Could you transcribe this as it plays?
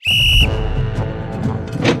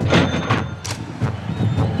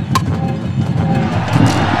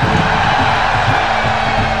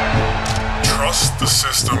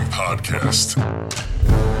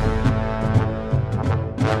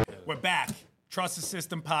Trust the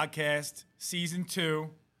System Podcast, Season 2,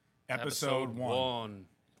 Episode 1.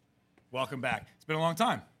 Welcome back. It's been a long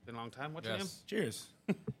time. Been a long time. What's your name? Cheers.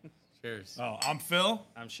 Cheers. Oh, I'm Phil.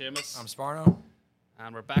 I'm Seamus. I'm Sparno.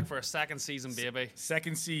 And we're back for a second season, baby.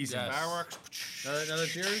 Second season. Yes. Fireworks. Another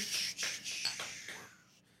cheers?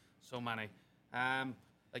 So many.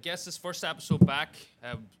 I guess this first episode back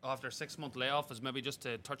after a 6-month layoff is maybe just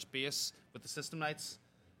to touch base with the System Nights.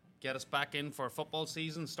 Get us back in for football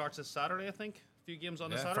season. Starts this Saturday, I think. A few games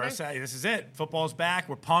on this Saturday. This is it. Football's back.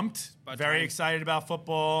 We're pumped. Very excited about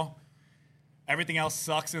football. Everything else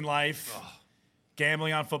sucks in life. Oh.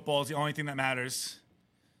 Gambling on football is the only thing that matters.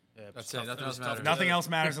 Yeah, That's it. Nothing else matters. Nothing else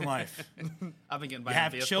matters in life. I've been getting You back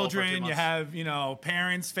have on baseball for 2 children, months. you have,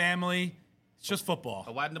 parents, family. It's just football.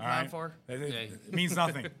 A wedding to all plan right? for? It means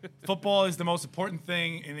nothing. Football is the most important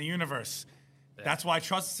thing in the universe. Yeah. That's why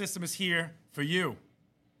Trust the System is here for you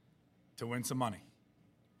to win some money.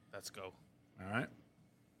 Let's go. All right?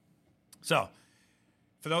 So,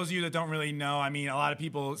 for those of you that don't really know, a lot of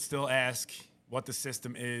people still ask what the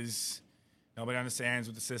system is. Nobody understands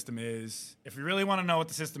what the system is. If you really want to know what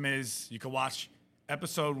the system is, you can watch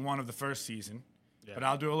episode 1 of the first season. Yeah. But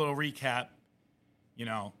I'll do a little recap,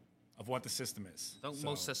 of what the system is. I think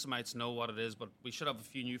most Systemites know what it is, but we should have a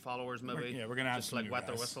few new followers, maybe. We're going to have just some like new wet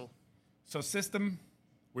their guys. whistle. So, system,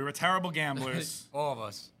 we were terrible gamblers All of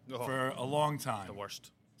us. for a long time. The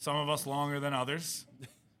worst. Some of us longer than others.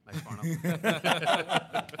 Nice Barnum.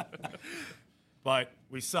 But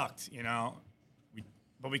we sucked,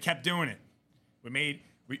 but we kept doing it. We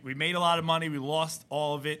made a lot of money. We lost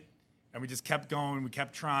all of it, and we just kept going. We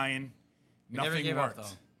kept trying. never Nothing gave up, worked.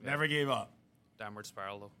 though. Never gave up. Downward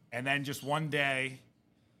spiral, though. And then just one day,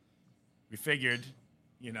 we figured,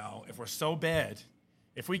 if we're so bad,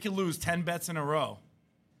 if we could lose 10 bets in a row,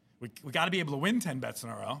 we got to be able to win 10 bets in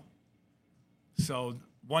a row. So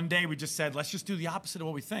one day we just said, let's just do the opposite of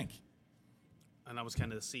what we think. And that was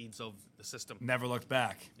kind of the seeds of the system. Never looked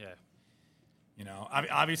back. Yeah.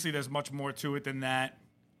 Obviously there's much more to it than that.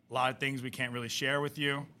 A lot of things we can't really share with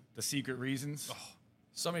you. The secret reasons.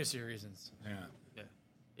 So many secret reasons. Yeah. Yeah.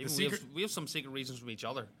 Even secret- we have some secret reasons from each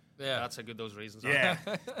other. Yeah. That's how good those reasons are. Yeah.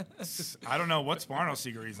 I don't know what Sparno's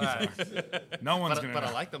secret reasons are. No one's going to know. But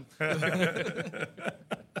I like them.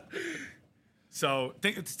 So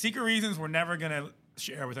secret reasons we're never going to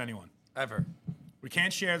share with anyone. Ever. We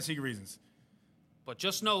can't share the secret reasons. But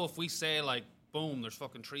just know if we say, like, boom, there's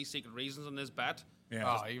fucking 3 secret reasons on this bet.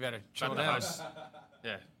 Yeah. Oh, you better chill Bet the down. house.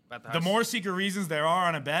 Yeah. Bet the The house. more secret reasons there are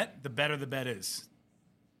on a bet, the better the bet is.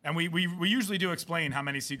 And we usually do explain how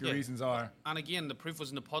many secret Yeah. reasons are. And again, the proof was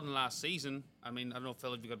in the pudding last season. I mean, I don't know,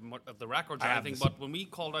 Phil, if you got much of the records or I have anything, this. but when we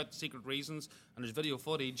called out the secret reasons and there's video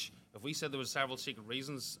footage, if we said there was several secret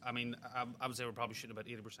reasons, I mean, I would say we're probably shooting about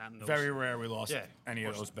 80% in those. Very rare we lost Yeah, any of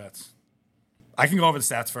of course. those bets. I can go over the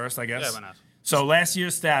stats first, I guess. Yeah, why not? So last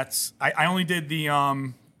year's stats, I only did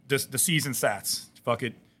the season stats. Fuck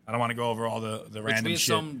it. I don't want to go over all the Which random we had shit.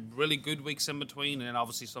 some really good weeks in between, and then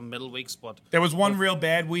obviously some middle weeks. But There was one real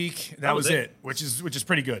bad week. That was was it, which is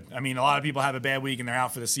pretty good. I mean, a lot of people have a bad week and they're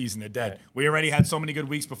out for the season. They're dead. We already had so many good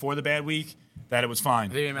weeks before the bad week that it was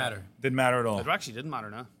fine. It didn't matter. Didn't matter at all. it actually didn't matter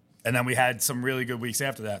now. And then we had some really good weeks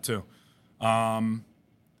after that too.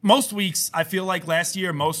 Most weeks, I feel like last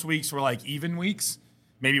year, most weeks were like even weeks.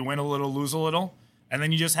 Maybe win a little, lose a little. And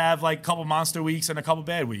then you just have like a couple monster weeks and a couple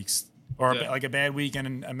bad weeks. Or Yeah. like a bad week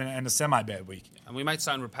and a semi-bad week. And we might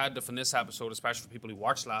sound repetitive in this episode, especially for people who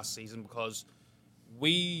watched last season, because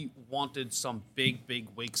we wanted some big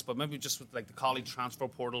weeks, but maybe just with like the college transfer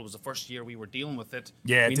portal was the first year we were dealing with it.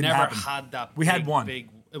 Yeah, it we didn't never happen. had that. We had one.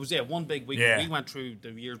 It was one big week. Yeah. We went through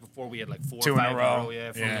the years before we had like 4 2 or in 5 a row.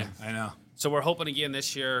 Yeah, Yeah, I know. So we're hoping again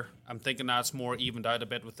this year. I'm thinking that's more evened out a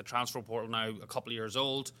bit with the transfer portal now a couple of years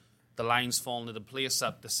old. The lines falling into place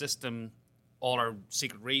that the system, all our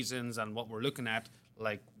secret reasons and what we're looking at,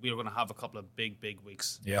 like we're going to have a couple of big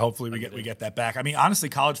weeks. Yeah, hopefully we get that back. I mean, honestly,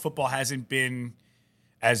 college football hasn't been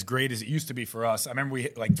as great as it used to be for us. I remember we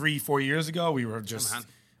like 3-4 years ago we were just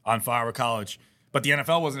on fire with college, but the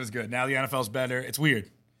NFL wasn't as good. Now the NFL's better. It's weird.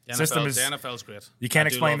 The System NFL, is the NFL's great. You can't I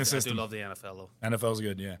do explain love- the system. I do love the NFL though. NFL's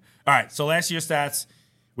good, yeah. All right, so last year's stats,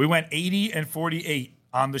 we went 80-48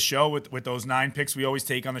 on the show with those 9 picks we always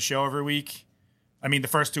take on the show every week. I mean, the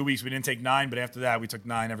first 2 weeks we didn't take 9, but after that we took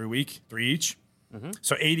 9 every week, 3 each. Mm-hmm.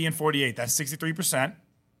 So 80-48, that's 63%.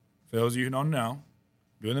 For those of you who don't know,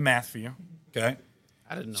 doing the math for you, okay?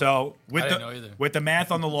 I didn't know. So I didn't know either. with the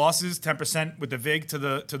math on the losses, 10% with the VIG to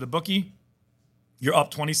the bookie, you're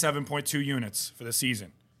up 27.2 units for the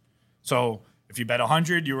season. So if you bet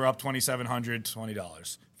 100, you were up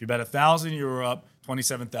 $2,720. If you bet 1,000, you were up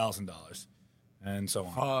 $27,000. and so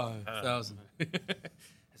on. 5,000.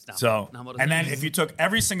 It's not, So, not what it and then is. if you took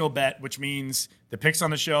every single bet, which means the picks on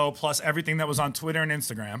the show plus everything that was on Twitter and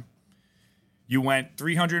Instagram, you went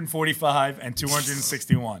 345 and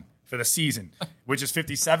 261 for the season, which is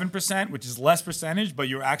 57%, which is less percentage, but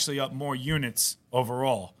you're actually up more units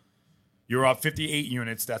overall. You're up 58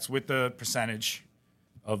 units. That's with the percentage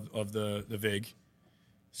of the VIG.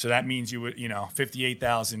 So that means you would,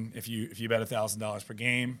 58,000 if you bet $1,000 per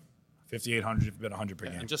game, 5,800 if you bet 100 per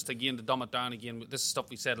game. And just again to dumb it down again, this is stuff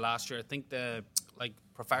we said last year. I think the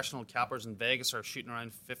professional cappers in Vegas are shooting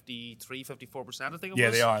around 53, 54%. I think it was. Yeah,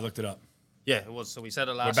 they are. I looked it up. Yeah, it was. So we said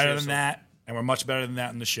it last We're year. better than that, and we're much better than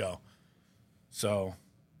that in the show. So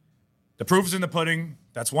the proof is in the pudding.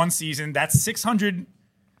 That's one season. That's 600.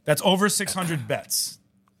 That's over 600 bets.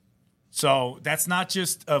 So that's not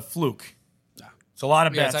just a fluke. It's a lot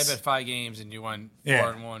of Yeah, bets. I bet 5 games and you won 4 Yeah.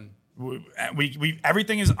 and 1. We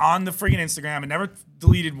everything is on the friggin' Instagram. I never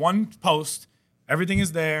deleted one post. Everything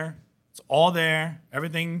is there. It's all there.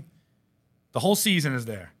 Everything. The whole season is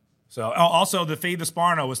there. So also the Fade the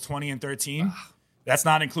Sparno was 20 and 13. That's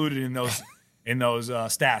not included in those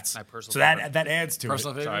stats. My personal So favorite. that adds to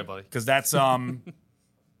Personal it favorite? Sorry, buddy. because that's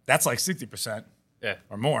like 60% Yeah,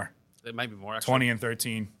 or more. it might be more. Actually. 20 and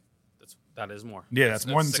 13. That is more. Yeah, that's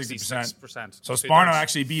more than 66%. 60%. So Sparno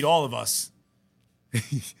actually beat all of us.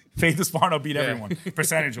 Fade the Sparno beat Yeah. everyone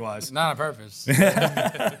percentage wise. Not on purpose.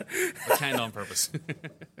 kind of on purpose.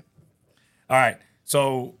 All right.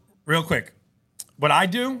 So, real quick, what I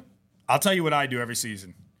do, I'll tell you what I do every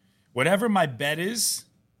season. Whatever my bet is,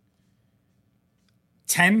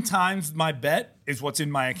 10 times my bet is what's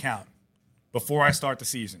in my account before I start the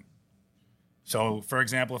season. So, for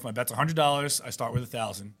example, if my bet's $100, I start with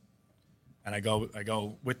 1,000, and I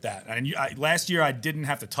go with that. And last year I didn't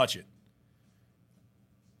have to touch it.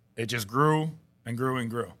 It just grew and grew and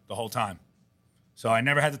grew the whole time. So I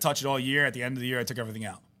never had to touch it all year. At the end of the year, I took everything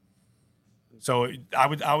out. So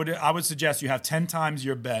I would suggest you have 10 times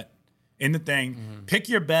your bet in the thing. Mm-hmm. Pick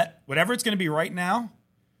your bet, whatever it's going to be right now.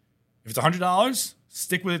 If it's $100,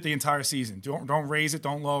 stick with it the entire season. Don't raise it,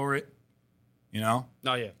 don't lower it. No,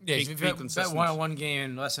 yeah. Yeah, Be if you bet consistent. one game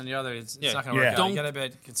and less than the other, it's Yeah. not going to work Yeah. out. You got to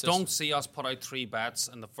bet consistent. Don't see us put out 3 bets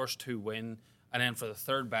and the first 2 win, and then for the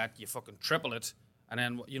third bet you fucking triple it, and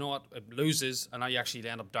then you know what? It loses, and now you actually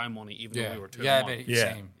end up down money even though we were 2 yeah, and 1. bet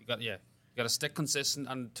Yeah. same. You got to stick consistent.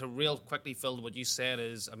 And to real quickly, Phil, what you said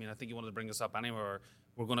is, I mean, I think you wanted to bring this up anyway.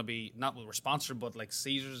 We're going to be we're sponsored, but like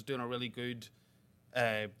Caesars doing a really good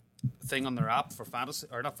thing on their app for fantasy,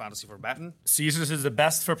 or not fantasy, for betting, Caesars is the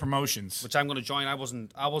best for promotions. which I'm going to join. I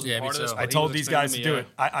wasn't Yeah, me part of this. too. but I he told was these explaining guys to me, do it.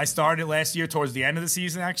 I started last year towards the end of the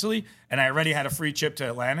season, actually, and I already had a free trip to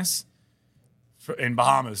Atlantis in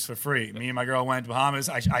Bahamas for free. Me and my girl went to Bahamas.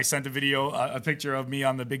 I sent a video, a picture of me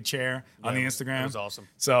on the big chair on the Instagram. it was awesome.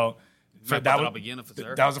 So Might put that up again if it's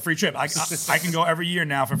there. that was a free trip. I can go every year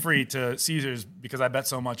now for free to Caesars because I bet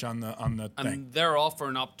so much on the thing. And they're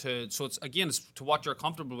offering up to, so it's to what you're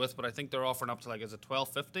comfortable with, but I think they're offering up to like, is it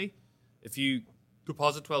 $12.50? If you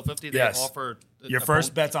deposit $12.50, they Yes. offer Your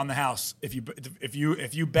first bet's on the house. If you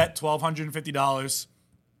bet $1,250,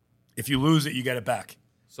 if you lose it, you get it back.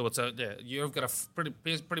 So it's you've got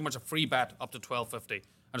pretty much a free bet up to $12.50, and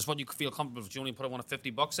it's what you feel comfortable with. You only put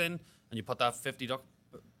 $50 in, and you put that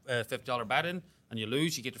 $50 bet in, and you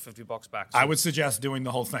lose, you get your $50 back. So, I would suggest doing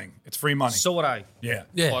the whole thing. It's free money. So would I. Yeah.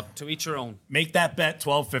 Yeah. But to each your own. Make that bet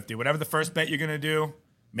 $12.50. Whatever the first bet you're gonna do,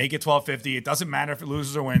 make it $12.50. It doesn't matter if it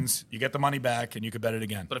loses or wins. You get the money back, and you could bet it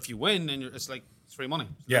again. But if you win, then it's free money.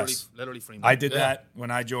 It's Yes. literally free money. I did that when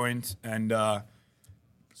I joined, and I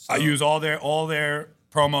use all their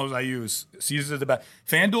promos. I use Caesars is the best.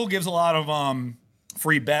 FanDuel gives a lot of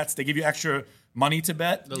free bets. They give you extra money to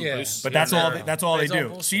bet. Little Yeah. boosts But here that's and all. there. That's all they It's all do.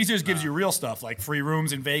 bullshit. Caesars gives you real stuff like free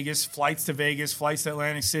rooms in Vegas, flights to Vegas, flights to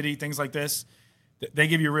Atlantic City, things like this. They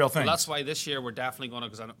give you real things. Well, that's why this year we're definitely going to,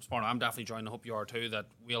 because I'm definitely joining. I hope you are too. That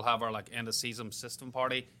we'll have our end of season system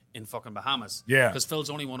party in fucking Bahamas. Yeah. Because Phil's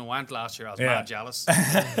the only one who went last year. I was Yeah. mad jealous.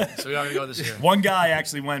 So we are going to go this year. One guy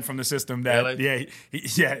actually went from the system that Really?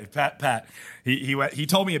 Pat. He went. He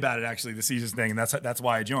told me about it actually, the Caesars thing, and that's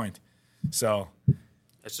why I joined. So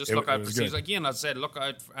It's just It- look it out was for good. Caesars. Again, as I said, look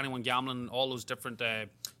out for anyone gambling. All those different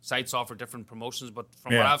sites offer different promotions, but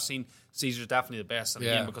from what Yeah. I've seen, Caesars definitely the best. And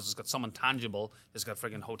Yeah. again, because it's got something tangible, it's got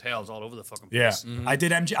friggin' hotels all over the fucking yeah, place. I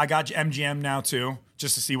did I got MGM now too,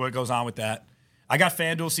 just to see what goes on with that. I got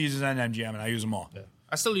FanDuel, Caesars, and MGM, and I use them all.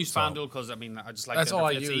 I still use FanDuel because I just like That's the all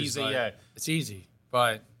I interface. It's use. easy. like, Yeah. It's easy,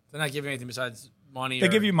 but they're not giving anything besides money. They or,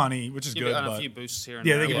 give you money, which is Give good. it a but few boosts here and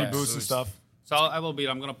yeah, there. they give you Yeah, boosts and boost. stuff. So I will be.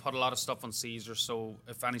 I'm going to put a lot of stuff on Caesar. So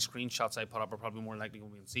if any screenshots I put up are probably more likely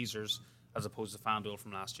going to be on Caesars as opposed to FanDuel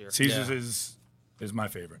from last year. Caesars is my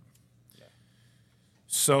favorite. Yeah.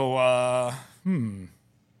 So,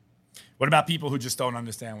 what about people who just don't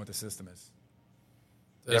understand what the system is?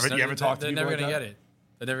 You ever talk to people? They're never like going to that? get it.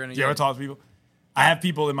 They're never going to Do get you ever it. talk to people? I have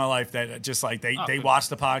people in my life that just like they good. watch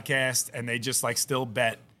the podcast and they just like still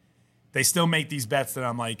bet. They still make these bets that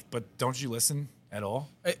I'm like, but don't you listen at all?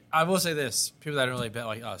 I will say this: people that don't really bet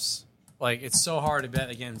like us, like it's so hard to bet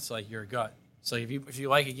against like your gut. So if you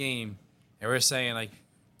like a game, and we're saying like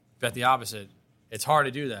bet the opposite, it's hard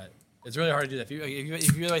to do that. It's really hard to do that.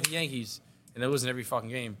 If you like the Yankees and they're losing every fucking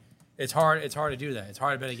game, it's hard to do that. It's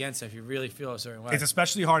hard to bet against them if you really feel a certain way. It's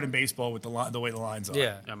especially hard in baseball with the way the lines are.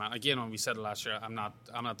 Yeah. Yeah, man. Again, when we said it last year, I'm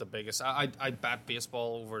not the biggest. I bet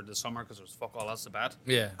baseball over the summer because there was fuck all else to bet.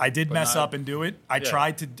 Yeah. I did But mess now- up and do it. I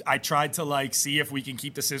tried to like see if we can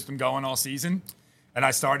keep the system going all season, and I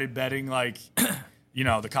started betting like,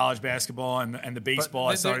 the college basketball and the baseball.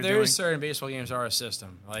 I started there doing. is certain baseball games are a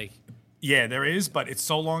system. Like Yeah, there is, but it's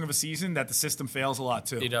so long of a season that the system fails a lot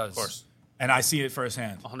too. it does. Of course. And I see it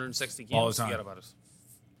firsthand. 160 games. All the time. Forget about it.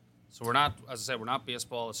 So we're not, as I said, we're not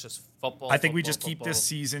baseball. It's just football. I think we football, just keep football. this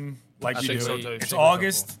season like I you think do. so, too. It's Stick with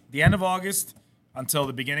August, the end of August, until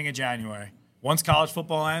the beginning of January. Once college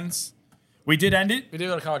football ends, we did end it. We did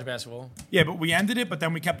go to college basketball. Yeah, but we ended it, but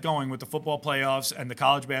then we kept going with the football playoffs and the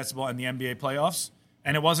college basketball and the NBA playoffs,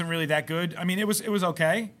 and it wasn't really that good. I mean, it was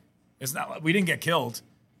okay. It's not we didn't get killed,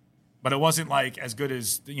 but it wasn't like as good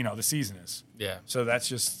as the season is. Yeah. So that's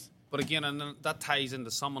just But again, and then that ties into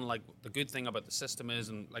someone like the good thing about the system is,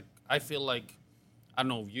 and like I feel like I don't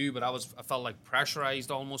know you, but I felt like pressurized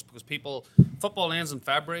almost because football ends in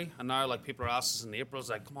February, and now like people are asking us in April, it's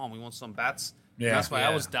like, come on, we want some bets. Yeah. And that's why I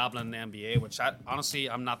Yeah. was dabbling in the NBA, which honestly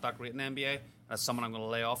I'm not that great in the NBA. That's someone I'm going to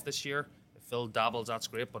lay off this year. If Phil dabbles, that's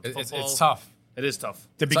great, but football, It's tough. It is tough.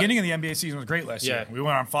 the beginning of the NBA season was great last Yeah. year. We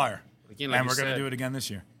went on fire, But again, like and you we're going to said- do it again this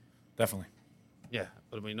year, definitely. Yeah,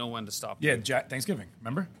 but we know when to stop. Yeah, Thanksgiving.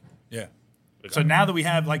 Remember? Yeah. We got So it. now that we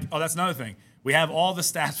have that's another thing. We have all the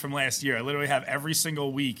stats from last year. I literally have every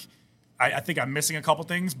single week. I think I'm missing a couple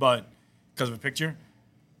things, but because of a picture.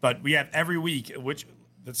 But we have every week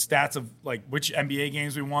the stats of like which NBA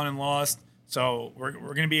games we won and lost. So we're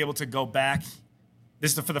going to be able to go back.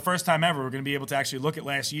 This is for the first time ever. We're going to be able to actually look at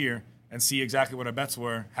last year and see exactly what our bets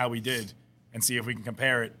were, how we did, and see if we can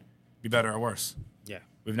compare it, be better or worse. Yeah.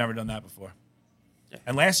 We've never done that before. Yeah.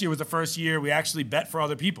 And last year was the first year we actually bet for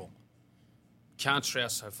other people. Can't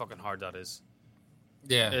stress how fucking hard that is.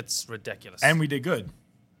 Yeah. It's ridiculous. And we did good.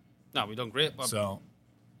 No, we done great, but So,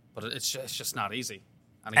 it's just not easy.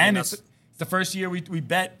 And, and that's- it's the first year we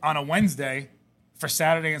bet on a Wednesday for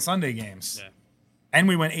Saturday and Sunday games. yeah. And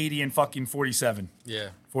we went 80 and fucking 47, yeah.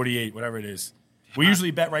 48, whatever it is. We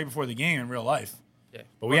usually bet right before the game in real life. Yeah.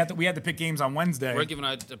 But we had to pick games on Wednesday. We're giving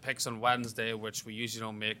out the picks on Wednesday, which we usually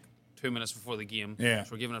don't make 2 minutes before the game. Yeah.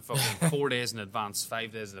 So we're giving it fucking 4 days in advance,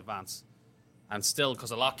 5 days in advance. And still,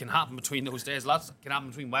 because a lot can happen between those days, lots can happen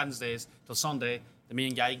between Wednesdays till Sunday. The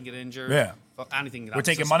main guy can get injured. Yeah. Anything can We're happen.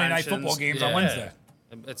 taking Monday Night Suspensions. Football games on Yeah. Wednesday.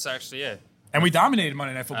 It's actually, yeah. And we dominated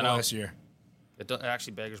Monday Night Football know. last year. It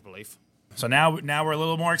actually beggars belief. So now we're a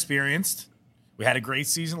little more experienced. We had a great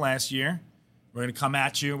season last year. We're going to come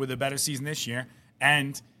at you with a better season this year.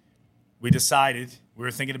 And we decided, we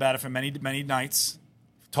were thinking about it for many, many nights,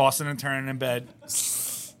 tossing and turning in bed.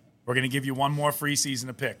 We're going to give you one more free season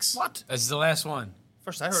of picks. What? This is the last one.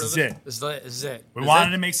 First I heard This of is it. it. This is it. We This wanted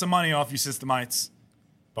is to make some money off you Systemites,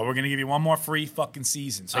 but we're going to give you one more free fucking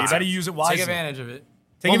season. So you All better right. use it wisely. Take advantage of it.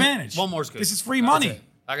 Take One- advantage. one more's good. This is free That's money. it.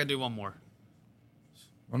 I can do one more.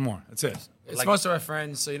 One more. That's it. It's Like- most of our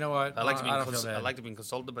friends, so you know what? I like to I don't be feel bad. I like to be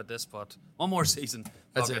consulted about this, but one more season.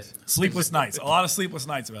 That's Fuck it. Sleepless nights. A lot of sleepless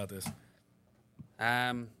nights about this.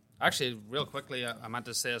 Actually, real quickly, I meant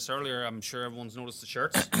to say this earlier. I'm sure everyone's noticed the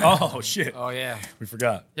shirts. Oh, shit. Oh yeah. We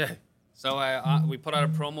forgot. Yeah. So we put out a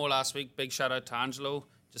promo last week. Big shout out to Angelo,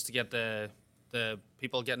 just to get the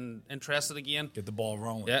people getting interested again. Get the ball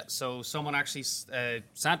rolling. Yeah. So someone actually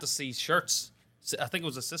sent us these shirts. I think it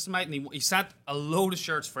was a Systemite, and he sent a load of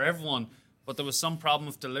shirts for everyone. But there was some problem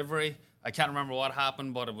with delivery. I can't remember what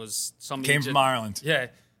happened, but it was some Came from Ireland. Yeah.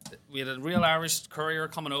 We had a real Irish courier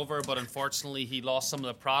coming over, but unfortunately he lost some of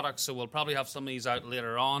the products, so we'll probably have some of these out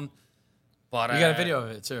later on. But We got a video of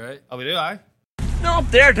it too, right? Oh, we do, aye? No, up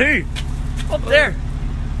there too. Up there.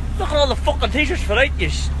 Look at all the fucking t-shirts for out, you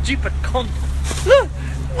stupid cunt. Look,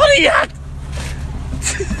 what are you at?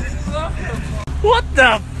 What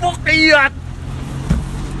the fuck are you at?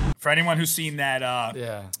 For anyone who's seen that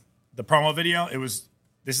Yeah. the promo video, it was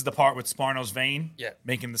This is the part with Sparno's vein. Yeah.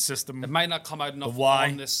 Making the system. It might not come out enough Y.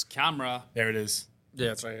 on this camera, There it is.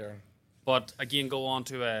 Yeah, it's right here. but again, go on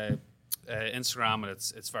to Instagram and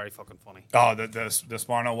it's very fucking funny. Oh, the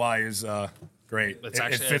Sparno Y is great. It's It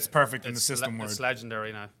actually fits perfect in the it's system word. It's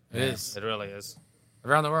legendary now. It is. It really is.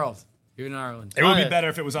 Around the world, even in Ireland. It would be yeah. better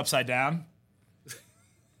if it was upside down.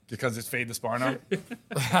 Because it's Fade the Sparno.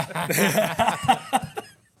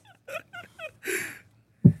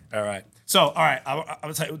 All right. So, all right. I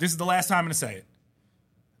will tell you. This is the last time I'm going to say it.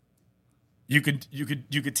 You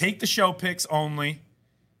could take the show picks only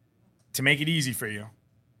to make it easy for you,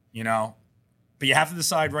 you know, but you have to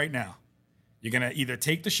decide right now. You're going to either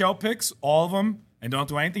take the show picks, all of them, and don't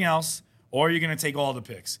do anything else, or you're going to take all the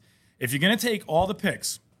picks. If you're going to take all the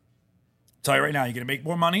picks, I'll tell you right now, you're going to make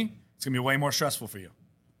more money. It's going to be way more stressful for you.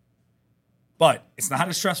 But it's not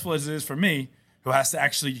as stressful as it is for me, who has to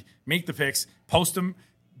actually make the picks, post them,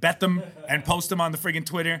 bet them, and post them on the friggin'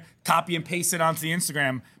 Twitter, copy and paste it onto the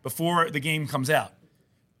Instagram before the game comes out.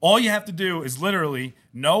 All you have to do is literally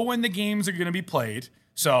know when the games are going to be played.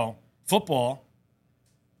 So football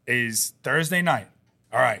is Thursday night.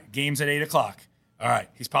 All right, game's at 8 o'clock. All right,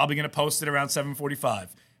 he's probably going to post it around 7:45.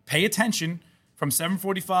 Pay attention from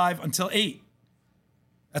 7:45 until 8.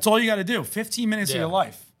 That's all you got to do. 15 minutes of Yeah. your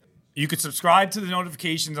life. You could subscribe to the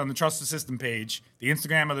notifications on the Trusted System page, the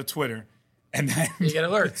Instagram or the Twitter, and then You get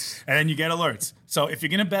alerts. and then you get alerts. So if you're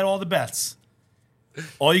going to bet all the bets,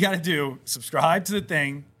 all you got to do, subscribe to the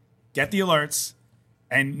thing, get the alerts,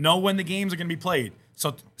 and know when the games are going to be played.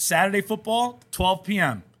 So Saturday football, 12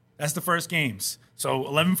 p.m. That's the first games. So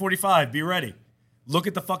 11:45, be ready. Look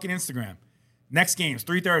at the fucking Instagram. Next game's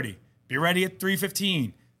 3:30. Be ready at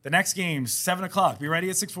 3:15. The next game's 7 o'clock. Be ready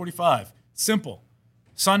at 6:45. Simple.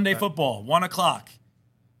 Sunday football, 1 o'clock.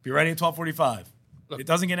 Be ready at 12:45. It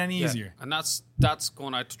doesn't get any easier. And that's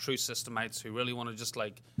going out to true systemites who really want to just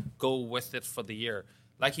like go with it for the year.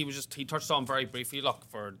 Like he touched on very briefly. Look,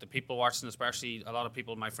 for the people watching, especially a lot of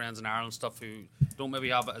people, my friends in Ireland, stuff who don't maybe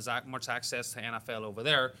have as much access to NFL over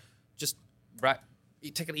there. Just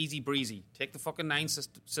you take it easy breezy. Take the fucking 9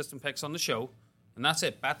 system picks on the show, and that's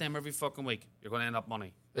it. Bet them every fucking week. You're going to end up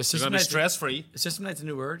money. You're going to be stress free. Is system night's a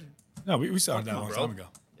new word? No, we started that a long bro. time ago.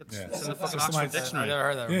 It's Yeah. in the fucking Systemites- Oxford I've Dictionary. never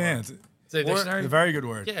heard that before. Yeah, Is it a dictionary? it's a very good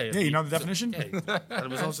word. Yeah, you know the definition? Yeah, and it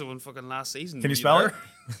was also in fucking last season. Can you Were spell there?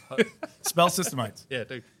 it? Spell systemites. Yeah,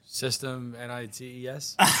 dude. System,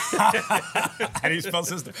 NITES. How do you spell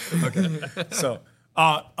system? Okay. So,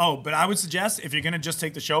 but I would suggest if you're going to just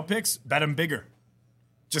take the show picks, bet them bigger.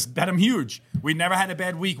 Just bet them huge. We never had a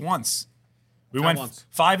bad week once. We Not went once.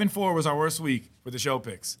 5-4 was our worst week with the show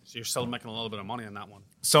picks. So you're still making a little bit of money on that one.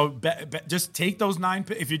 So just take those 9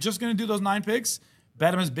 picks. If you're just going to do those 9 picks,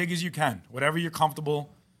 bet them as big as you can. Whatever you're comfortable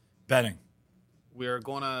betting. We're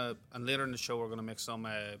gonna, and later in the show, we're gonna make some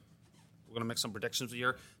predictions of the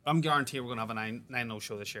year. I'm guaranteeing we're gonna have a 9-0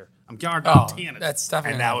 show this year. I'm guaranteeing it. That's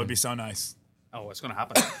definitely. And that would be so nice. Oh, it's gonna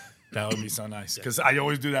happen. That would be so nice. Because I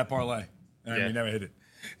always do that parlay. And Yeah. we never hit it.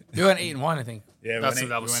 You went 8-1, I think. Yeah,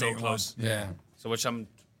 That was so 8-1. close. Yeah. So which I'm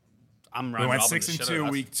We round went robbing 6 the and shit 2 out of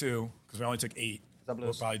that. week 2 because we only took 8. that We'll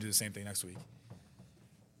blues? probably do the same thing next week.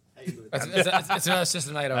 It's another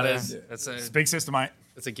system night over That there. is. It's It's a big systemite.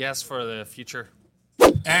 a guess for the future.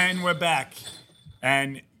 And we're back.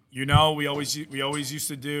 And you know we always used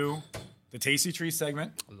to do the Tasty Tree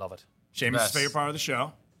segment. I love it. Seamus' Best. favorite part of the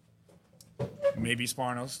show. Maybe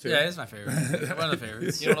Sparno's too. Yeah, it is my favorite. One of the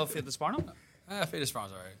favorites. You don't love Fit the Sparno? Fade Sparno's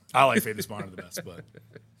all right. I like Fade the Sparno the best, but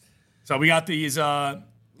so we got these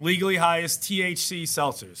legally highest THC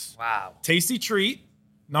seltzers. Wow. Tasty Treat,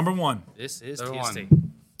 number 1. This is Number tasty.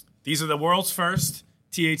 one. These are the world's first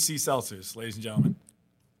THC seltzers, ladies and gentlemen.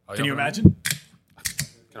 Oh, Can you yeah, imagine?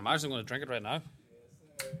 Can imagine I'm going to drink it right now.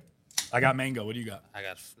 I got mango. What do you got? I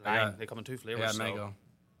got I 9. got- They come in 2 flavors. Yeah, so mango.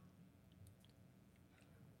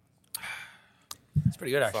 It's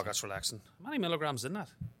pretty good, actually. Fuck, that's relaxing. How many milligrams in that?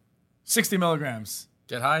 60 milligrams.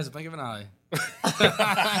 Get high as a blink of an eye.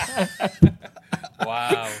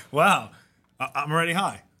 Wow. Wow. I'm already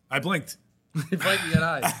high. I blinked. You blink, you get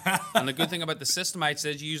high. And the good thing about the Systemites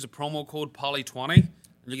is you use the promo code POLY20 and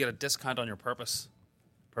you get a discount on your purpose.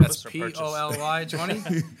 That's Purpose or purchase. POLY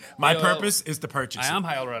 20. My Yo, purpose is to purchase I it. am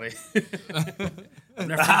high already.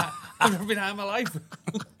 I've never been high in my life.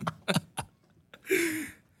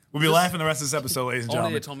 We'll be laughing the rest of this episode, ladies and Only they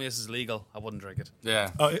gentlemen. told me this is legal. I wouldn't drink it.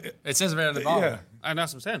 Yeah. Oh, It says right on the bottom. yeah. And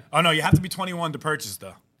that's what I'm saying. Oh, no, you have to be 21 to purchase, though.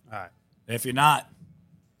 All right. If you're not,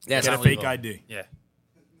 Yeah, it's get a not fake legal. ID. Yeah.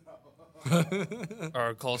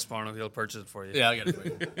 Or call Sparno, he'll purchase it for you. Yeah, I'll get it for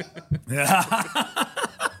you.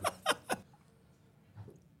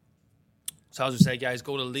 So as we say, guys,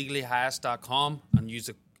 go to legallyhighest.com and and use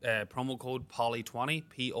the promo code POLY20,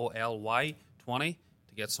 POLY20,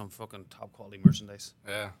 to get some fucking top quality merchandise.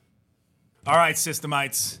 Yeah. All right,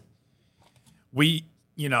 Systemites. We've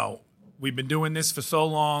been doing this for so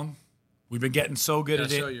long. We've been getting so good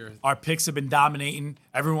at it. Our picks have been dominating.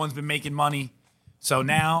 Everyone's been making money. So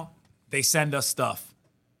now they send us stuff,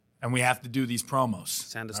 and we have to do these promos.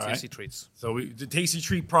 Send us tasty treats. So the tasty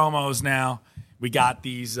treat promos now. We got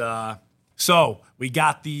these. Righteous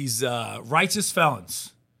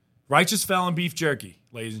Felons, Righteous Felon beef jerky,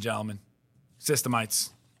 ladies and gentlemen,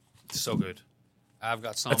 Systemites. So good. I've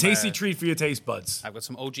got some A tasty treat for your taste buds. I've got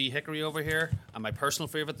some OG hickory over here, and my personal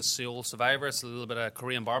favorite, the Seoul Survivor. It's a little bit of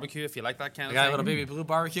Korean barbecue if you like that kind of I got thing. a little baby blue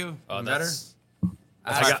barbecue. Oh, better. that's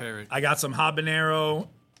That's my favorite. I got some habanero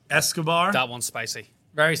Escobar. that one's spicy.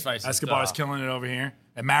 Very spicy. Escobar's killing it over here.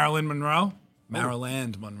 And Marilyn Monroe.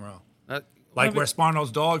 Maryland Monroe. Like Like where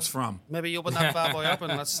Sparno's dog's from. maybe you open that bad boy up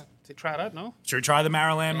and let's try it out. No, Should we try the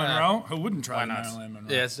Maryland Yeah. Monroe? Who wouldn't try Why the not? Maryland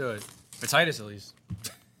Monroe? Yeah, let's do it. For Titus, at least.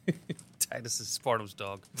 Titus is Spartam's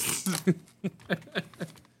dog.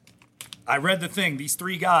 I read the thing. These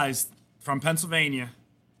three guys from Pennsylvania,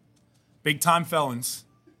 big time felons,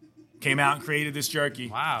 came out and created this jerky.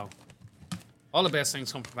 Wow. All the best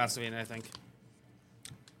things come from Pennsylvania, I think.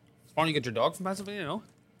 Spartan, you get your dog from Pennsylvania, no?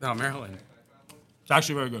 No, Maryland. It's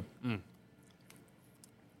actually very good.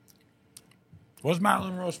 What's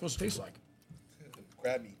Maryland Monroe supposed to taste like?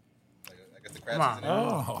 Crab meat. I guess the crab Come on. seasoning.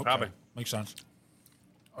 Oh, okay. Crabby. Makes sense.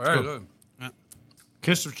 Very good.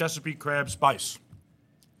 Kiss of Chesapeake crab spice.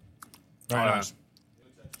 Very Oh, nice.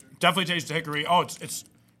 Definitely tastes the hickory. Oh, it's.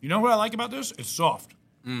 You know what I like about this? It's soft.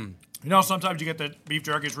 You know, sometimes you get the beef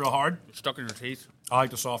jerky, it's real hard. Stuck in your teeth. I like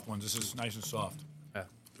the soft ones. This is nice and soft. Yeah.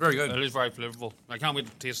 Very good. It is very flavorful. I can't wait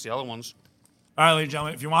to taste the other ones. All right, ladies and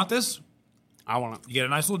gentlemen, if you want this, I want it. you get a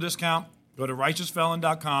nice little discount. Go to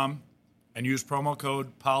righteousfelon.com and use promo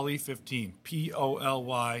code POLY15.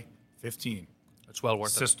 POLY 15. It's well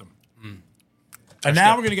worth System. And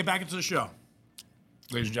now we're going to get back into the show,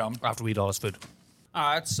 ladies and gentlemen. it. After we eat all this food.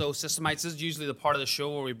 All right, so Systemites, this is usually the part of the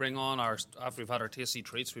show where we bring on after we've had our tasty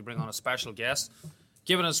treats, we bring on a special guest.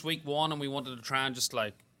 Given us week one and we wanted to try and just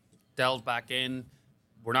like delve back in,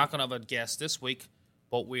 we're not going to have a guest this week,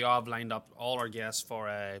 but we have lined up all our guests for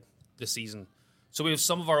this season. So we have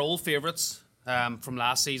some of our old favorites from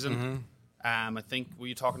last season. I think, were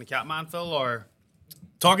you talking to Catman, Phil, or?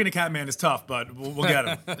 Talking to Catman is tough, but we'll get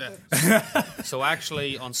him. So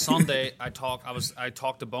actually, on Sunday, I talked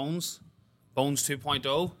to Bones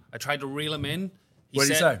 2.0. I tried to reel him in. What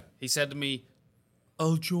did he say? He said to me,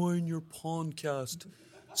 "I'll join your podcast."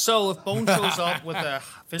 So if Bones shows up with a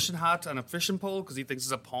fishing hat and a fishing pole because he thinks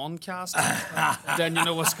it's a pondcast, then you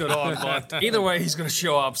know what's going on. But either way, he's going to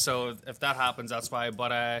show up. So if that happens, that's why.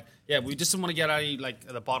 But yeah, we just didn't want to get any like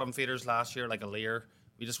the bottom feeders last year, like a Lear.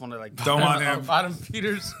 We just want to like Don't want him. Bottom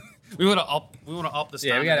feeders. we want to up the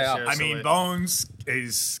standard. Yeah, we gotta this up. year, I so mean, it- Bones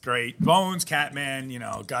is great. Bones, Catman,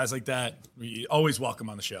 guys like that, we always welcome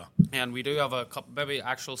on the show. And we do have a couple, maybe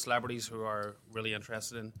actual celebrities who are really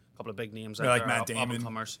interested in a couple of big names out Like there, Matt Damon.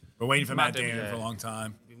 up-and-comers. We're waiting for Matt Damon, Damon yeah. for a long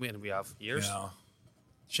time. We have years.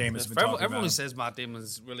 Seamus has been Everyone, talking everyone about says Matt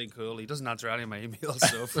Damon's really cool. He doesn't answer any of my emails,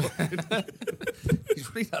 so he's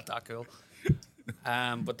really not that cool.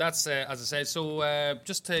 But that's as I said. So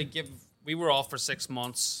just to give, we were off for 6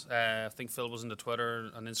 months. I think Phil was into Twitter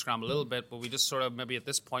and Instagram a little bit, but we just sort of maybe at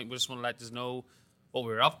this point we just want to let you know what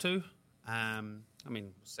we were up to. I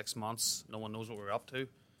mean, 6 months, no one knows what we're up to.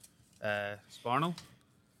 Sparno,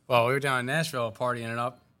 Well, we were down in Nashville partying it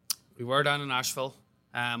up. we were down in Nashville.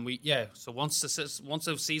 So once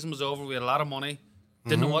the season was over, we had a lot of money.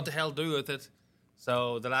 Didn't know what the hell to do with it.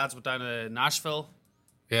 So the lads went down to Nashville.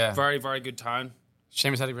 Yeah. Very, very good town.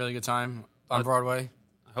 Seamus had a really good time on Broadway.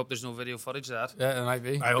 I hope there's no video footage of that. Yeah, it might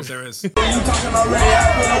be. I hope there is.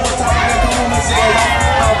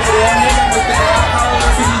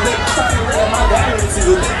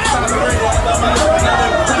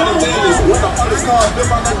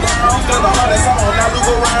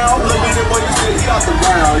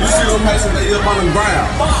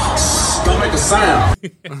 Don't make a sound.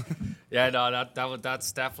 Yeah, no,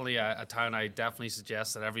 that's definitely a town I definitely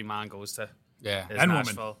suggest that every man goes to. Yeah. Is And woman.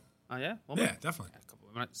 Nashville. Oh yeah, woman. Yeah, definitely. A couple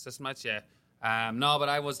of minutes, Systemites, yeah. No, but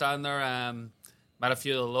I was down there. Met a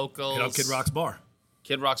few of the locals. Hit up Kid Rock's bar.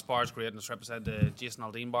 Kid Rock's bar is great, and it's represented the Jason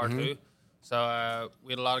Aldean bar too. So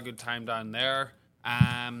we had a lot of good time down there.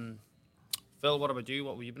 Phil, what about you?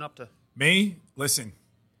 What have you been up to? Me, listen,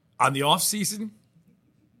 on the off season,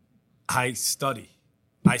 I study.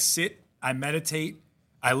 I sit, I meditate.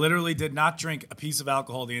 I literally did not drink a piece of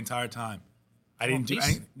alcohol the entire time. I didn't do piece?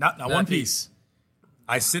 any, not one piece.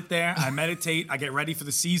 I sit there, I meditate, I get ready for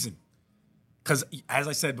the season. Because, as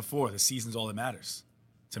I said before, the season's all that matters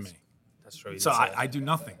to me. That's true. So I do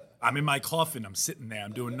nothing. I'm in my coffin. I'm sitting there.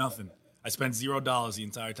 I'm doing nothing. I spent $0 the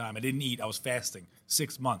entire time. I didn't eat. I was fasting.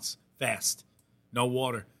 6 months. Fast. No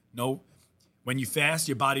water. No. When you fast,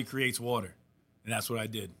 your body creates water. And that's what I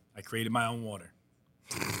did. I created my own water.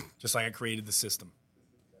 Just like I created the system.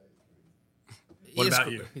 What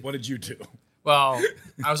about you? What did you do? Well,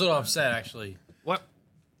 I was a little upset, actually. What?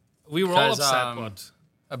 We were all 'Cause, upset, but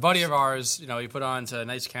A buddy of ours, he put on to a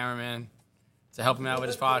nice cameraman to help him out with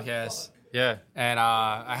his podcast. yeah, And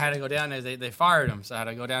I had to go down there. They fired him, so I had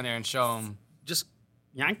to go down there and show him, just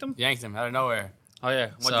yanked him. yanked him out of nowhere. Oh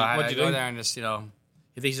yeah. So I had What'd to you go do? there and just, he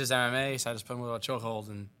thinks it's MMA, so I just put him with a chokehold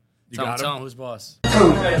and got tell him? him who's boss.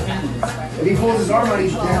 If he pulls his arm out,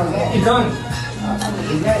 he's down. He's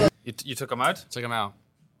done. You took him out? Took him out.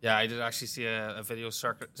 Yeah, I did actually see a video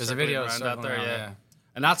circuit. There's a circulating video around circling out there. around, Yeah. yeah.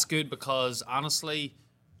 And that's good because honestly,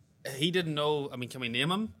 he didn't know. I mean, can we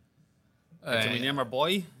name him? Can we name our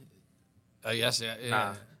boy? Yes,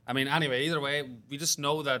 yeah. I mean, anyway, either way, we just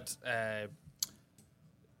know that.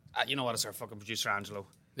 You know what? It's our fucking producer Angelo.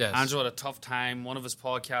 Yes. Angelo had a tough time. One of his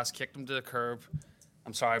podcasts kicked him to the curb.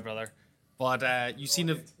 I'm sorry, brother, but you seen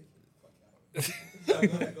the.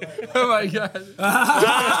 Oh my god.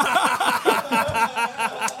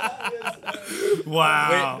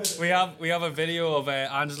 Wow. We have a video of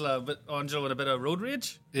Angelo with a bit of road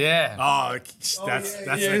rage. Yeah. Oh, that's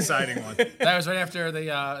an exciting one. That was right after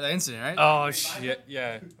the incident, right? Oh shit!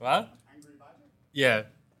 Yeah. What? Yeah,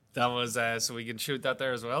 that was so we can shoot that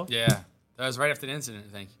there as well. Yeah. That was right after the incident,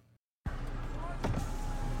 I think.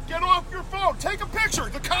 Get off your phone. Take a picture.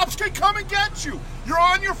 The cops can come and get you. You're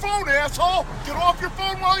on your phone, asshole. Get off your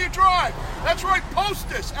phone while you drive. That's right. Post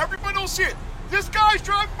this. Everybody will see it. This guy's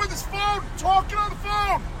driving with his phone, talking on the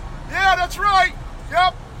phone. Yeah, that's right.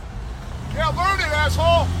 Yep. Yeah, learn it,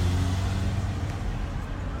 asshole.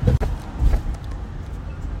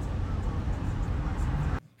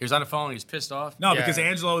 He was on the phone. He was pissed off. No, Yeah. because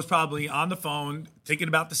Angelo was probably on the phone thinking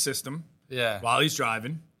about the system Yeah. while he's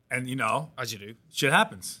driving. And, As you do. shit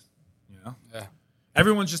happens. Yeah.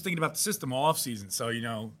 Everyone's just thinking about the system all off season. So,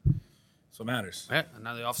 that's what matters. Yeah. And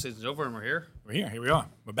now the off season's over and we're here. We're here. Here we are.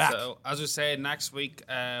 We're back. So as we say, next week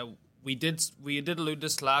we did allude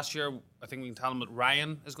this last year. I think we can tell them that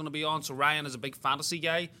Ryan is going to be on. So Ryan is a big fantasy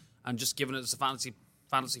guy, and just given it's a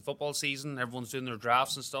fantasy football season, everyone's doing their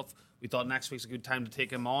drafts and stuff. We thought next week's a good time to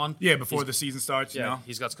take him on. Yeah, before the season starts, Yeah,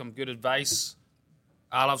 he's got some good advice.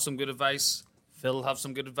 I'll have some good advice. Phil will have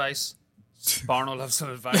some good advice. Sparno will have some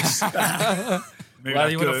advice. Maybe Whether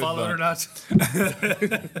not you want to good, follow but- it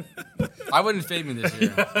or not. I wouldn't fade me this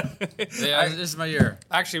year. Yeah, this is my year.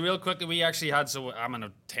 Actually, real quickly, we actually had, so I'm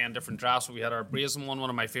in 10 different drafts, but we had our Brazen one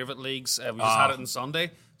of my favorite leagues. We just had it on Sunday.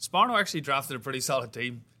 Sparno actually drafted a pretty solid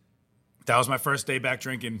team. That was my first day back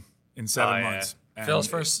drinking in 7 Oh, yeah. months. And Phil's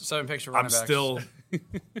first 7 picture running I'm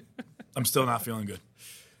backs. still not feeling good.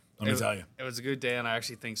 Let me tell you. It was a good day, and I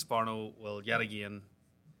actually think Sparno will yet again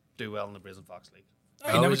do well in the Brazen Fox League.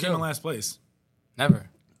 He never always came do. in last place. Never.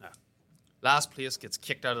 Last place gets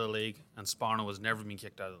kicked out of the league, and Sparno has never been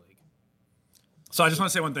kicked out of the league. So I just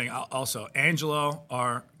want to say one thing. Also, Angelo,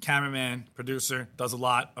 our cameraman, producer, does a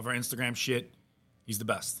lot of our Instagram shit. He's the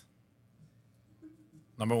best.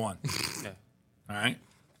 Number one. Yeah. All right?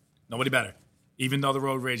 Nobody better. Even though the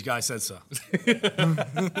road rage guy said so.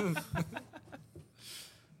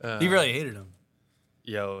 He really hated him.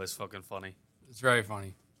 Yo, it's fucking funny. It's very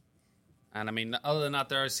funny. And I mean, other than that,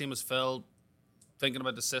 there, same as Phil, thinking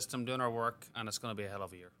about the system, doing our work, and it's going to be a hell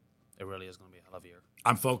of a year. It really is going to be a hell of a year.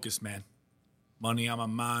 I'm focused, man. Money on my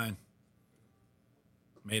mind.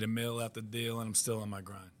 Made a mill after deal, and I'm still on my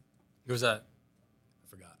grind. Who's that? I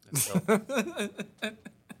forgot. So,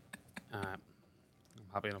 I'm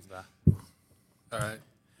happy enough with that. All right.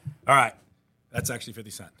 All right. That's actually 50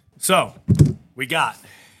 Cent. So, we got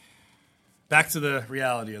back to the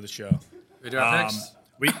reality of the show. We do our picks.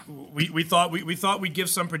 We thought we'd give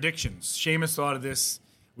some predictions. Seamus thought of this.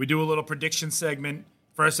 We do a little prediction segment.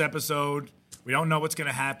 First episode. We don't know what's going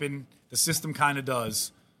to happen. The system kind of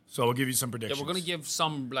does. So we'll give you some predictions. Yeah, we're going to give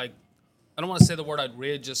some, like, I don't want to say the word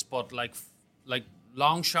outrageous, but like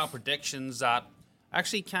long shot predictions that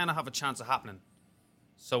actually kind of have a chance of happening.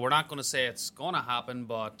 So we're not going to say it's going to happen,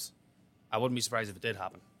 but I wouldn't be surprised if it did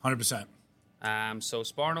happen. 100%. So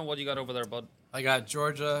Sparno, what do you got over there, bud? I got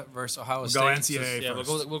Georgia versus Ohio State. Go NCAA Yeah,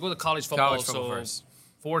 first. we'll go to college football. College football so first.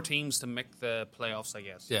 4 teams to make the playoffs, I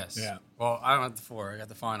guess. Yes. Yeah. Well, I don't have the 4. I got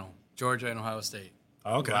the final. Georgia and Ohio State.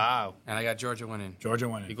 Okay. Wow. And I got Georgia winning. Georgia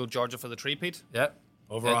You winning. go Georgia for the three-peat? Yep.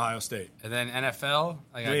 Over And- Ohio State. And then NFL,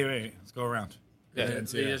 I got Wait. Let's go around. Yeah, Yeah,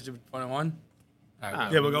 So you just do 1 and 1.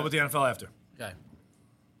 Yeah, we'll go with the NFL after. Okay.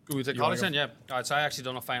 Could we take You wanna college go? then? Yeah. All right, so I actually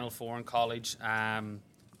done a Final Four in college.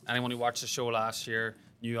 Anyone who watched the show last year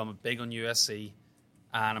knew I'm big on USC,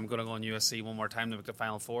 and I'm going to go on USC one more time to make the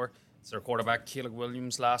Final Four. It's their quarterback, Caleb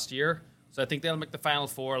Williams, last year. So I think they'll make the Final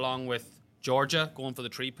Four along with Georgia going for the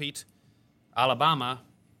three-peat, Alabama,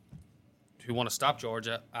 who want to stop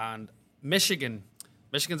Georgia, and Michigan.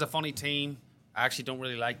 Michigan's a funny team. I actually don't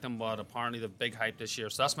really like them, but apparently they're big hype this year.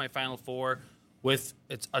 So that's my Final Four. It's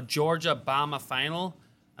a Georgia-Bama final,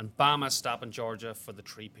 and Bama stopping Georgia for the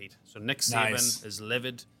three-peat. So Nick Saban Nice. is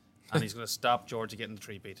livid, and he's going to stop Georgia getting the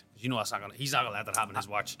three-peat. You know he's not going to let that happen in his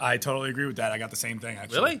watch. I totally agree with that. I got the same thing,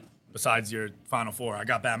 actually. Really? Besides your Final Four, I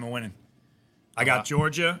got Bama winning. I got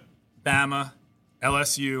Georgia, Bama,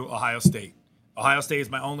 LSU, Ohio State. Ohio State is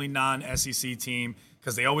my only non-SEC team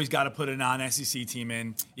because they always got to put a non-SEC team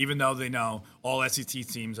in, even though they know all SEC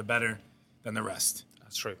teams are better than the rest.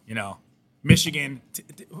 That's true. You know, Michigan,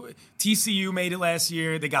 TCU made it last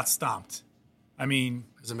year. They got stomped. I mean,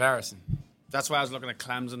 It's embarrassing. That's why I was looking at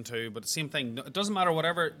Clemson too. But the same thing. It doesn't matter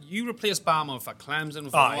whatever you replace Bama with a Clemson,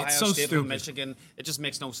 with Oh, an Ohio it's so State, with stupid. Michigan. It just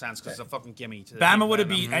makes no sense because it's a fucking gimme. To Bama would have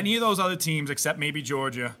beat any of those other teams except maybe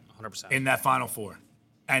Georgia 100%. in that Final Four,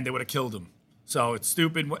 and they would have killed them. So it's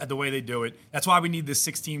stupid the way they do it. That's why we need this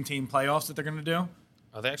 16-team playoffs that they're going to do.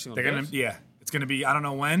 Are they actually They're going going to to, yeah, it's going to be, I don't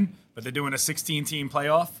know when, but they're doing a 16-team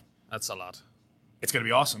playoff. That's a lot. It's going to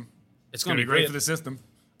be awesome. It's Going to be great for the system.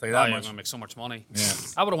 I'll tell you Oh, that you're much. going to make so much money. Yeah.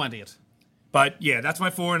 I would have went to it. But yeah, that's my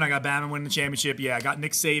 4, and I got Bama winning the championship. Yeah, I got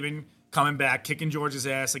Nick Saban coming back, kicking Georgia's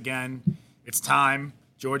ass again. It's time.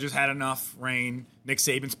 Georgia's had enough rain. Nick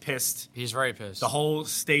Saban's pissed. He's very pissed. The whole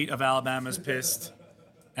state of Alabama's pissed,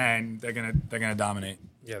 and they're gonna dominate.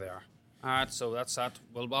 Yeah, they are. All right, so that's that.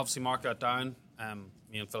 We'll obviously mark that down.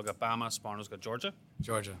 Me and Phil got Bama. Sparno's got Georgia.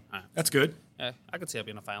 Georgia. That's good. Yeah, I could see it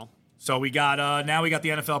being a final. So we got now we got the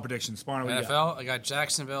NFL predictions. Sparno, what you got? NFL, I got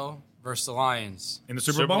Jacksonville versus the Lions In the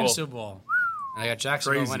Super Super Bowl. Bowl. Super Bowl. And I got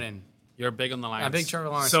Jacksonville Crazy. winning. You're big on the Lions. I'm a big Trevor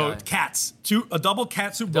Lawrence So guy. cats, a double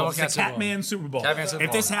cat Super Bowl. Double It's cat a Super Bowl. Catman Super Bowl. Catman Super If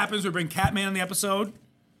Bowl. this happens, we bring Catman on the episode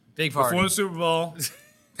Big party. before the Super Bowl.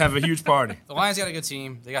 Have a huge party. The Lions got a good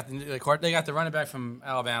team. They got the running back from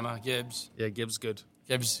Alabama, Gibbs. Yeah, Gibbs good.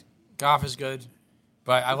 Goff is good,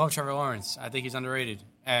 but I love Trevor Lawrence. I think he's underrated.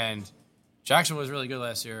 And Jacksonville was really good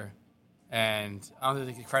last year, and I don't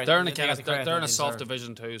think they get credit. They're in a, they got the credit they're in they a soft deserve.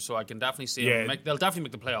 division too, so I can definitely see Yeah. them. They'll definitely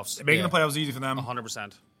make the playoffs. Making Yeah. the playoffs easy for them.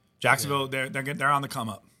 100%. Jacksonville, they're on the come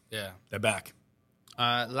up. Yeah, They're back.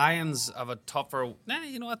 Lions have a tougher.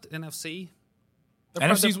 You know what? NFC.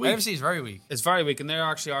 NFC's weak. NFC is very weak. It's very weak, and they're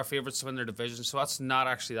actually our favorites to win their division, so that's not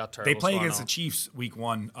actually that terrible. They play so I against know. the Chiefs week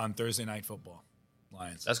 1 on Thursday Night Football.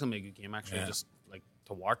 Lions. That's gonna be a good game, actually, Yeah. just like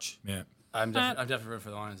to watch. Yeah. I'm definitely rooting for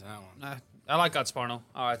the Lions in that one. I like that, Sparno.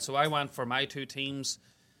 All right, so I went for my two teams.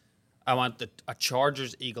 I want a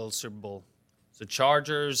Chargers-Eagles Super Bowl. So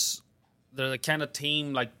Chargers, they're the kind of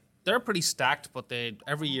team, like, they're pretty stacked, but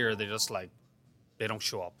every year they just, like, they don't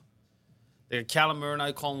show up. They got Callum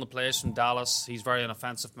Murray calling the plays from Dallas. He's very an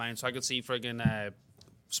offensive mind, so I could see friggin'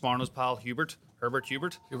 Sparno's pal Herbert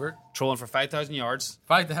Hubert, throwing for 5,000 yards.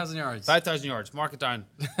 5,000 yards. 5,000 yards. Mark it down.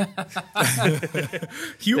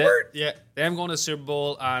 Hubert? Them going to the Super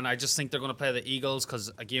Bowl, and I just think they're going to play the Eagles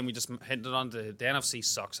because, again, we just hinted on the NFC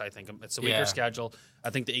sucks, I think. It's a weaker Yeah. schedule. I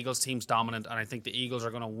think the Eagles team's dominant, and I think the Eagles are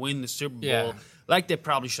going to win the Super Bowl Yeah. like they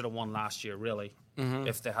probably should have won last year, really,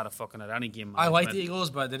 if they had a fucking at any game. I like management. the Eagles,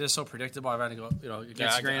 but they're just so predictable. I'd rather go, get Yeah,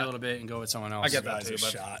 I screen get- a little bit and go with someone else. I get that Guys too, are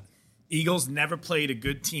but shot. Eagles never played a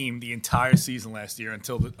good team the entire season last year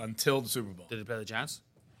until the Super Bowl. did they play the Giants?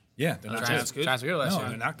 Yeah, they're not Giants good. good? Giants were good last No, year.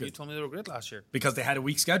 they're not You good told me they were great last year. because they had a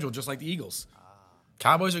weak schedule, just like the Eagles.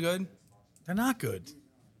 Cowboys are good. They're not good.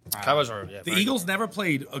 Cowboys are, The very Eagles never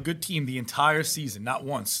played a good team the entire season, not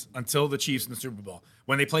once, until the Chiefs in the Super Bowl.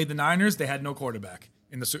 When they played the Niners, they had no quarterback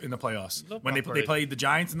in the playoffs. Love When they Brock Purdy. played the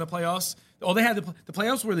Giants in the playoffs, they had the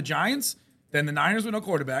playoffs were the Giants. Then the Niners with no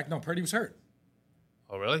quarterback. No, Purdy was hurt. good.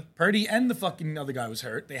 Oh, really? Purdy and the fucking other guy was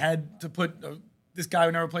hurt. They had to put this guy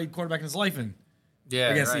who never played quarterback in his life in Yeah,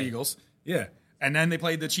 against right. the Eagles. Yeah, and then they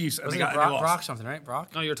played the Chiefs and Wasn't they it got Brock, they lost. Brock something, right?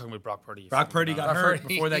 Brock? No, you're talking about Brock Purdy. Brock Purdy got Brock hurt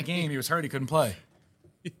Purdy. before that game. He was hurt. He couldn't play.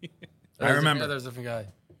 I Yeah, remember there's a different guy.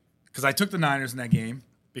 because I took the Niners in that game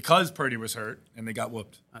because Purdy was hurt and they got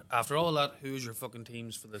whooped. After all that, who's your fucking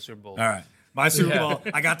teams for the Super Bowl? All right. My Super Yeah. Bowl,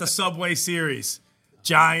 I got the Subway Series.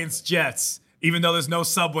 Giants, Jets. Even though there's no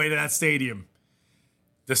Subway to that stadium.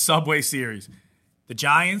 The Subway Series. The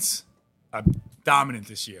Giants are dominant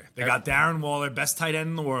this year. They got Darren Waller, best tight end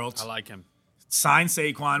in the world. I like him. Signed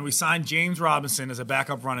Saquon. We signed James Robinson as a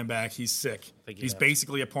backup running back. He's sick. Think he He's left.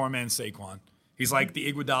 basically a poor man's Saquon. He's like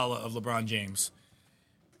the Iguodala of LeBron James.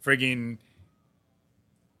 Friggin'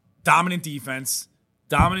 dominant defense,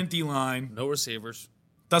 dominant D-line. No receivers.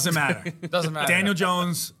 Doesn't matter. Doesn't matter. Daniel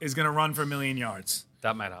Jones is going to run for 1,000,000 yards.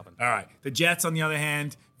 That might happen. All right. The Jets, on the other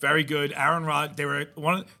hand, very good. Aaron Rodgers,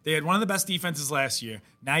 they had one of the best defenses last year.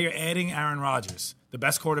 Now you're adding Aaron Rodgers, the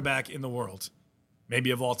best quarterback in the world, maybe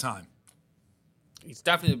of all time, He's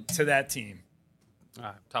definitely to that team.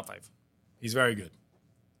 top 5. He's very good.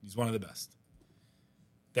 He's one of the best.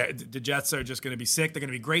 The Jets are just going to be sick. They're going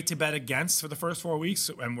to be great to bet against for the first 4 weeks,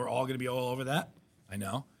 and we're all going to be all over that. I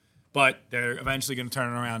know. But they're eventually going to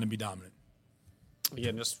turn it around and be dominant.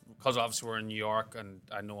 Yeah, just because obviously we're in New York, and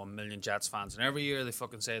I know a million Jets fans, and every year they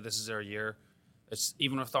fucking say this is their year. It's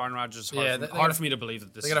even with Aaron Rodgers, hard for me to believe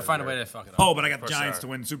that this. They is got to their find a year. way to fuck it up. Oh, but I got the For Giants sure. to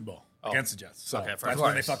win the Super Bowl against the Jets. So Okay, that's for when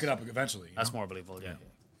they course. fuck it up eventually. you That's know? more believable. Yeah,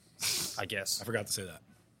 I guess. I forgot to say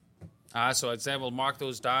that. So I'd say we'll mark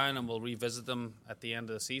those down and we'll revisit them at the end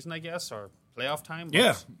of the season, I guess, or playoff time.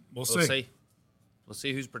 Yeah, We'll we'll see. We'll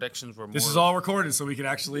see whose predictions were more. This is all recorded, so we can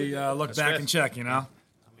actually look That's back good. and check. You know,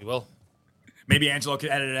 We will. maybe Angelo could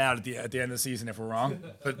edit it out at the end of the season if we're wrong.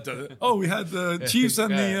 But we had the Chiefs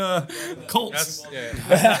and the Colts.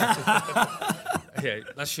 Yeah,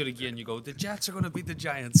 let's shoot again. You go, the Jets are going to beat the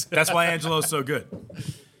Giants. That's why Angelo's so good.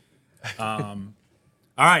 All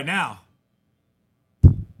right, now,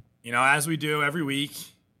 as we do every week,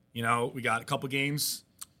 we got a couple games.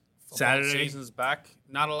 Saturday, Season's back.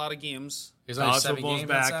 Not a lot of games. There's only college 7 football's games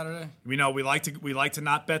back. on Saturday. We know we like to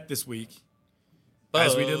not bet this week,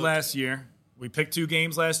 as we did last year. We picked 2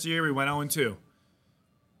 games last year. We went 0-2.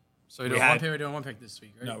 So we're doing one pick. We're doing one pick this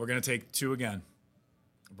week, right? No, we're going to take 2 again.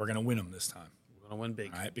 We're going to win them this time, We're going to win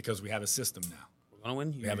big. all right? Because we have a system now. We're going to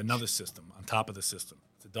win huge. We have another system on top of the system.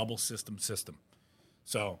 It's a double system.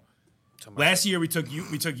 So last year we took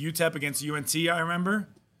UTEP against UNT, I remember,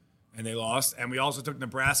 and they lost. And we also took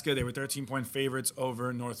Nebraska. They were 13-point favorites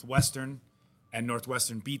over Northwestern, and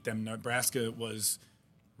Northwestern beat them. Nebraska was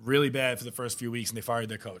really bad for the first few weeks, and they fired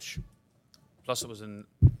their coach. Plus, it was in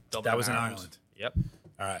Dublin. That was in Ireland. Yep.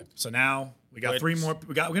 All right. So now we got Wait. 3 more.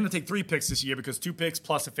 We're going to take 3 picks this year because 2 picks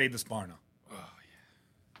plus a fade to Sparno.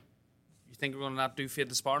 You think we're going to not do Fade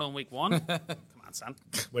the Sparta in week 1? Come on, son.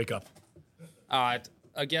 Wake up. All right.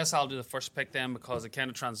 I guess I'll do the first pick then because it kind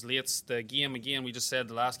of translates. The game, again, we just said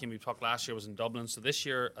the last game we talked last year was in Dublin. So this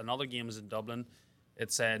year, another game is in Dublin.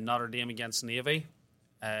 It's Notre Dame against Navy.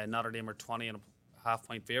 Notre Dame are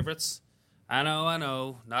 20.5-point favorites. I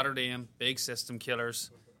know. Notre Dame, big system killers.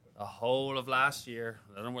 The whole of last year.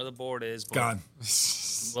 I don't know where the board is, but Gone.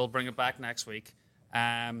 we'll bring it back next week.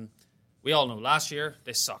 We all know last year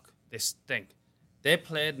they suck. They stink. They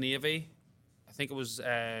played Navy, I think it was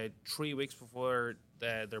 3 weeks before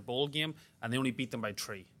their bowl game, and they only beat them by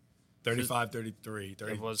 3. 35-33. 32.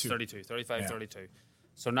 It was 32, 35-32. Yeah.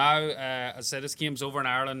 So now, as I said, this game's over in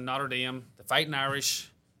Ireland. Notre Dame, the Fighting Irish.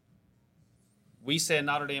 We say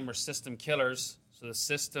Notre Dame are system killers, so the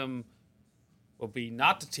system will be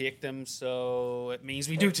not to take them, so it means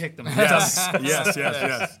we do take them.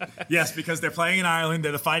 Yes, because they're playing in Ireland.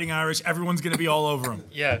 They're the Fighting Irish. Everyone's going to be all over them.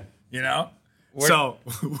 Yeah. So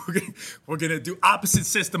we're gonna do opposite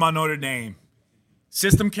system on Notre Dame.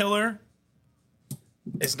 System killer.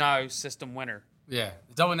 It's now system winner. Yeah,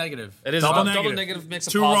 double negative. It is Double double negative. negative makes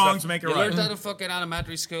a 2 positive. wrongs make a You right. learned that in fucking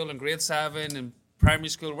elementary school and grade 7 and primary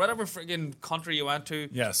school, whatever friggin' country you went to.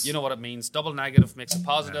 Yes. You know what it means. Double negative makes a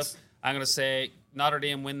positive. Yes. I'm gonna say Notre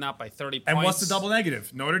Dame win that by 30 points. And what's the double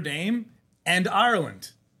negative? Notre Dame and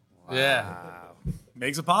Ireland Yeah.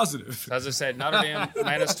 makes a positive. As I said, Notre Dame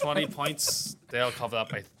minus 20 points. They'll cover that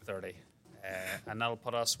by 30. And that'll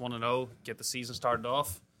put us 1-0, get the season started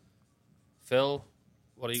off. Phil,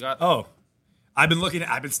 what do you got? Oh, I've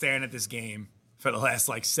been staring at this game for the last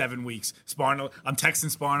 7 weeks. Sparno, I'm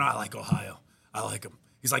texting Sparno. I like Ohio. I like him.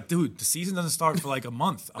 He's like, dude, the season doesn't start for a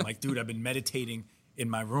month. I'm like, dude, I've been meditating in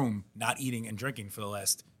my room, not eating and drinking for the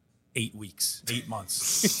last 8 weeks, 8 months.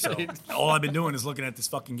 So all I've been doing is looking at this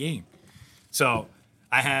fucking game. So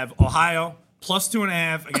I have Ohio plus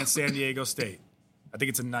 2.5 against San Diego State. I think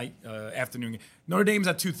it's a afternoon game. Notre Dame's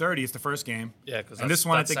at 2:30. It's the first game. Yeah, because this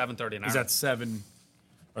one that's I think 7:30 an is hour. at 7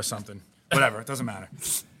 or something. Whatever, it doesn't matter.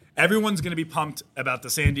 Everyone's going to be pumped about the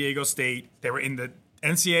San Diego State. They were in the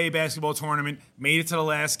NCAA basketball tournament, made it to the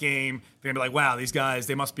last game. They're going to be like, wow, these guys,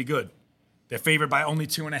 they must be good. They're favored by only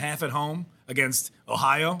 2.5 at home against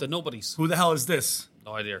Ohio. The nobodies. Who the hell is this?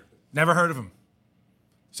 No idea. Never heard of him.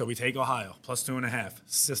 So we take Ohio plus 2.5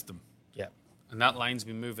 system. Yeah. And that line's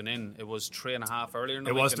been moving in. It was 3.5 earlier in the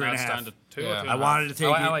It week. was and now it's 3.5. down to 2 or Yeah. 2.5. I wanted to take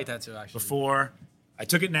I it like that too, actually. before. I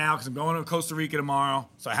took it now because I'm going to Costa Rica tomorrow,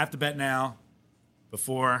 so I have to bet now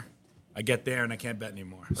before I get there and I can't bet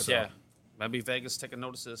anymore. So Yeah. Maybe Vegas taking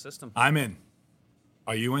notice of the system. I'm in.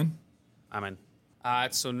 Are you in? I'm in.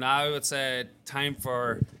 So now it's time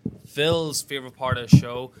for Phil's favorite part of the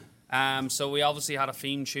show. So we obviously had a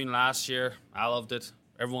theme tune last year. I loved it.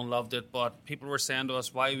 Everyone loved it. But people were saying to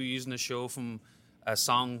us, why are we using a show from a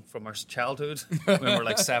song from our childhood when we were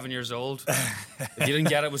like 7 years old? If you didn't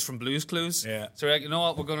get it, it was from Blue's Clues. Yeah. So we're like, you know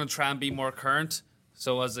what? We're going to try and be more current.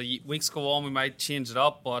 So as the weeks go on, we might change it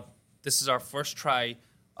up. But this is our first try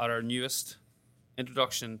at our newest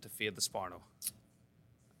introduction to Fade the Sparno.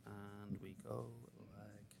 And we go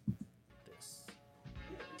like this.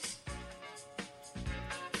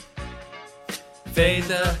 Fade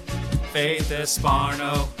the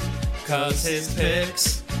Sparno, 'cause his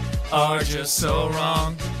picks are just so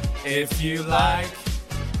wrong. If you like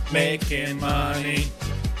making money,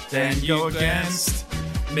 then go against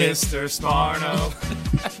Mr. Sparno.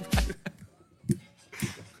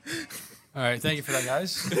 All right, thank you for that,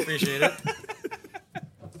 guys. Appreciate it.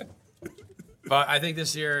 But I think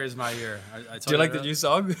this year is my year. I Do you like the new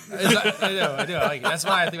song? I do. I like it. That's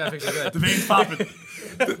why I think my picks are good. The vein's popping.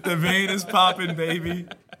 The vein is popping, baby.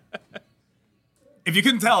 If you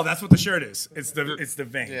couldn't tell, that's what the shirt is. It's the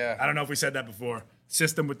vein. Yeah. I don't know if we said that before.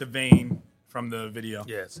 System with the vein from the video.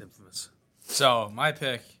 Yeah, it's infamous. So my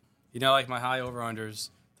pick, like my high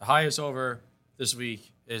over-unders. The highest over this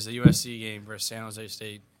week is the USC game versus San Jose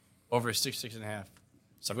State, over 66.5.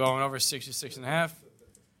 So I'm going over 66.5,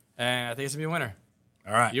 and I think it's going to be a winner.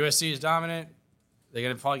 All right. USC is dominant. They're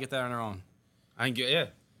going to probably get that on their own. I think, yeah.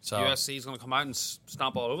 So USC is going to come out and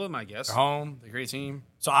stomp all over them, I guess. they're home. They're a great team.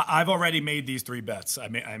 So I've already made these 3 bets. I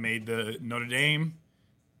made the Notre Dame,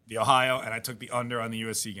 the Ohio, and I took the under on the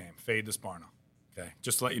USC game. Fade the Sparno. Okay,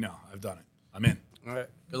 just to let you know, I've done it. I'm in. All right.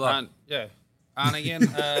 Good luck. And, yeah. And again,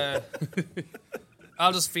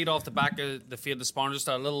 I'll just feed off the back of the Fade the Sparno. Just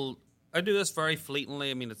a little. I do this very fleetingly.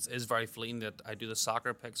 I mean, it is very fleeting that I do the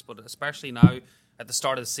soccer picks, but especially now at the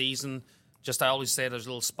start of the season, I always say there's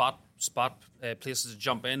little spot places to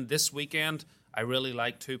jump in. This weekend, I really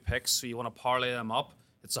like 2 picks, so you want to parlay them up.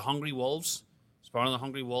 It's the Hungry Wolves. Sparno the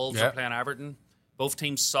Hungry Wolves are playing Everton. Both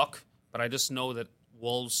teams suck, but I just know that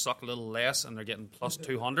Wolves suck a little less, and they're getting plus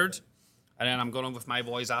 200. And then I'm going with my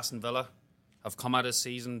boys, Aston Villa. Have come out of the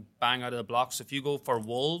season, bang out of the blocks. If you go for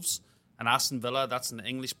Wolves and Aston Villa, that's in the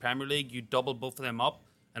English Premier League, you double both of them up.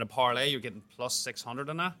 In a parlay, you're getting plus 600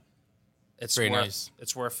 on that. It's Very worth, nice.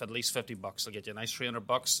 It's worth at least $50. They'll get you a nice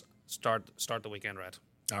 $300. Start the weekend right.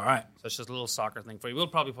 All right. So it's just a little soccer thing for you. We'll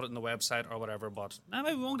probably put it in the website or whatever, but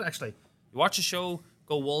maybe we won't actually. You watch the show,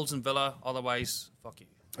 go Wolves and Villa. Otherwise, fuck you.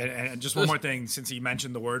 And just one more thing, since he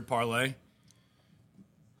mentioned the word parlay,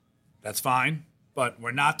 that's fine, but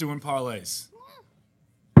we're not doing parlays.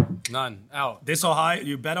 None. Out. This Ohio,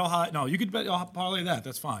 you bet Ohio. No, you could bet parlay that.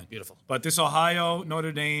 That's fine. Beautiful. But this Ohio,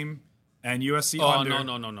 Notre Dame, and USC Oh, under.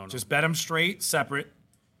 no. Just bet them straight, separate.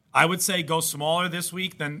 I would say go smaller this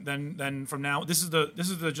week than from now. This is the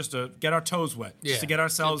just to get our toes wet, Yeah. just to get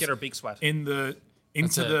ourselves Get our beaks wet. into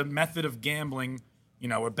That's the it. method of gambling.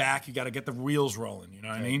 We're back. You got to get the wheels rolling. You know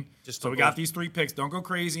what I mean? Just So don't we go- got these 3 picks. Don't go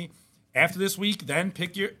crazy. After this week, then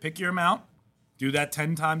pick your amount. Do that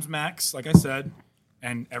 10 times max, like I said,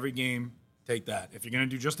 and every game take that. If you're gonna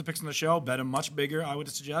do just the picks on the show, bet them much bigger. I would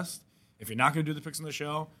suggest. If you're not gonna do the picks on the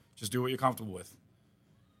show, just do what you're comfortable with.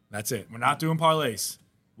 That's it. We're not doing parlays.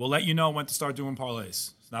 We'll let you know when to start doing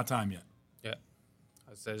parlays. It's not time yet. Yeah.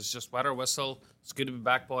 It's just wet or whistle. It's good to be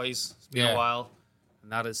back, boys. It's been Yeah. a while.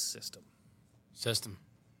 And that is System. System.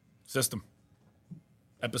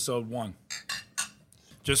 Episode 1.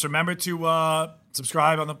 Just remember to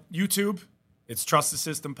subscribe on the YouTube. It's Trust the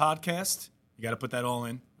System Podcast. You got to put that all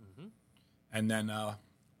in. And then,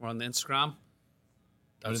 We're on the Instagram.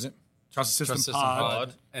 what is it? Trust the System, Trust System Pod.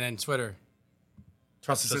 Pod. And then Twitter.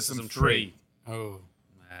 Trust the Trust System System 3. Oh,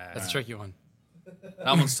 that's a tricky one.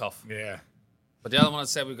 That one's tough. Yeah. But the other one I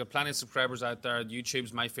said, we've got plenty of subscribers out there.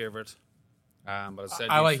 YouTube's my favorite. But I said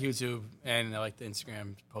I like YouTube and I like the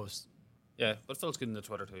Instagram post. Yeah, but Phil's good in the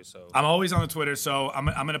Twitter too. So I'm always on the Twitter, so I'm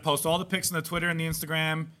going to post all the pics on the Twitter and the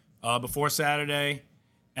Instagram before Saturday.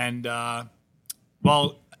 And,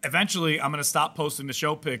 eventually I'm going to stop posting the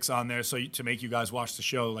show pics on there to make you guys watch the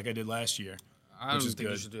show like I did last year. I which don't is think you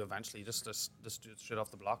good. should do eventually. Just do it straight off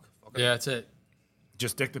the block. Fuck it. Yeah, that's it.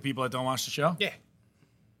 Just dick the people that don't watch the show? Yeah.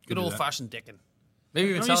 Good do old that. fashioned dicking. Maybe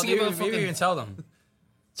even Don't tell used to give a maybe fucking- even tell them.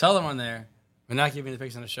 Tell them on there. We're not giving the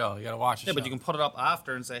picks on the show. You got to watch the Yeah, show. but you can put it up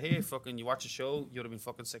after and say, "Hey, fucking, you watch the show, you would have been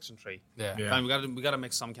fucking 6-3." Yeah. Yeah. Fine, we got to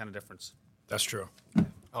make some kind of difference. That's true.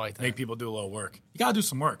 I like that. Make people do a little work. You got to do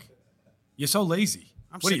some work. You're so lazy.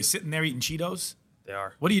 What are you, sick- sitting there eating Cheetos? They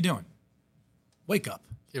are. What are you doing? Wake up.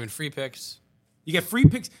 Giving free picks. You get free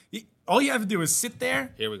picks. All you have to do is sit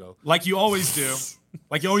there. Here we go. Like you always do.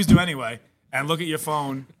 Like you always do anyway. And look at your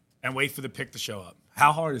phone and wait for the pick to show up.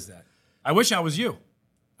 How hard is that? I wish I was you.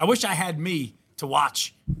 I wish I had me to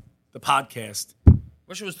watch the podcast.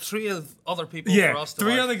 Wish it was 3 other people Yeah, for us to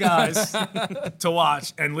 3 watch. other guys to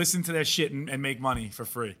watch and listen to their shit and make money for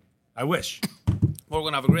free. I wish. We're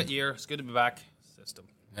going to have a great year. It's good to be back. System.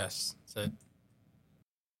 Yes, that's it.